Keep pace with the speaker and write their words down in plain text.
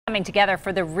Coming together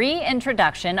for the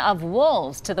reintroduction of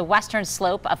wolves to the western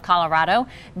slope of Colorado.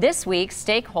 This week,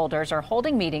 stakeholders are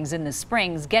holding meetings in the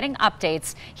Springs, getting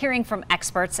updates, hearing from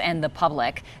experts and the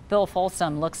public. Bill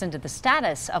Folsom looks into the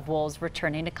status of wolves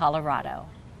returning to Colorado.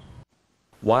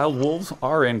 Wild wolves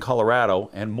are in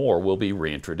Colorado and more will be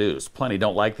reintroduced. Plenty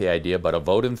don't like the idea, but a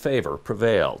vote in favor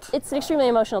prevailed. It's an extremely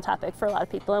emotional topic for a lot of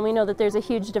people, and we know that there's a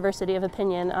huge diversity of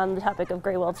opinion on the topic of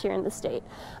gray wolves here in the state.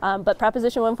 But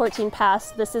Proposition 114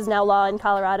 passed. This is now law in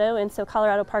Colorado, and so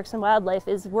Colorado Parks and Wildlife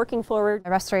is working forward.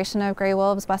 The restoration of gray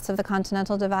wolves west of the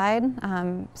Continental Divide,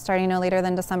 starting no later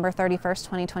than December 31st,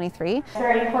 2023. It's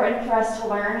very important for us to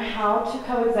learn how to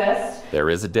coexist. There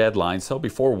is a deadline, so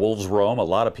before wolves roam, a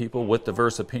lot of people with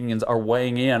diverse opinions are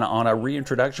weighing in on a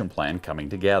reintroduction plan coming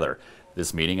together.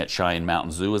 This meeting at Cheyenne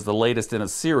Mountain Zoo is the latest in a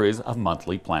series of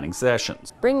monthly planning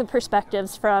sessions. Bring the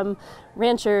perspectives from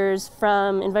ranchers,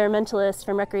 from environmentalists,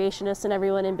 from recreationists, and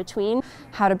everyone in between.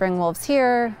 How to bring wolves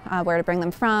here, where to bring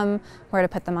them from, where to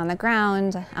put them on the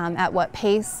ground, at what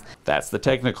pace. That's the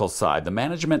technical side. The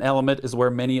management element is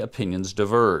where many opinions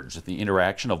diverge. The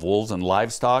interaction of wolves and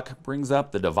livestock brings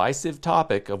up the divisive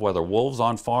topic of whether wolves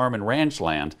on farm and ranch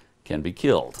land can be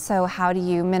killed. So how do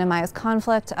you minimize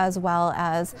conflict as well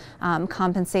as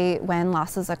compensate when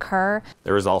losses occur?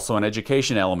 There is also an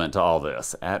education element to all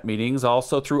this. At meetings,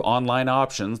 also through online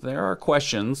options, there are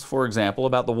questions, for example,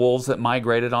 about the wolves that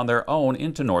migrated on their own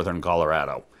into northern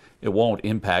Colorado. It won't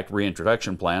impact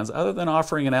reintroduction plans other than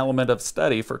offering an element of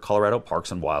study for Colorado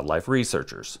Parks and Wildlife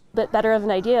researchers. But better of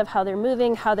an idea of how they're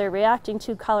moving, how they're reacting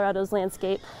to Colorado's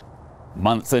landscape.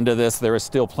 Months into this, there is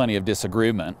still plenty of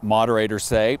disagreement. Moderators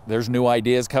say there's new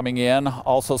ideas coming in,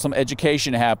 also some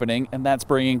education happening, and that's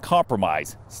bringing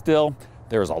compromise. Still,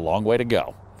 there is a long way to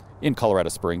go. In Colorado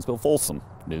Springs, Bill Folsom,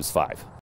 News 5.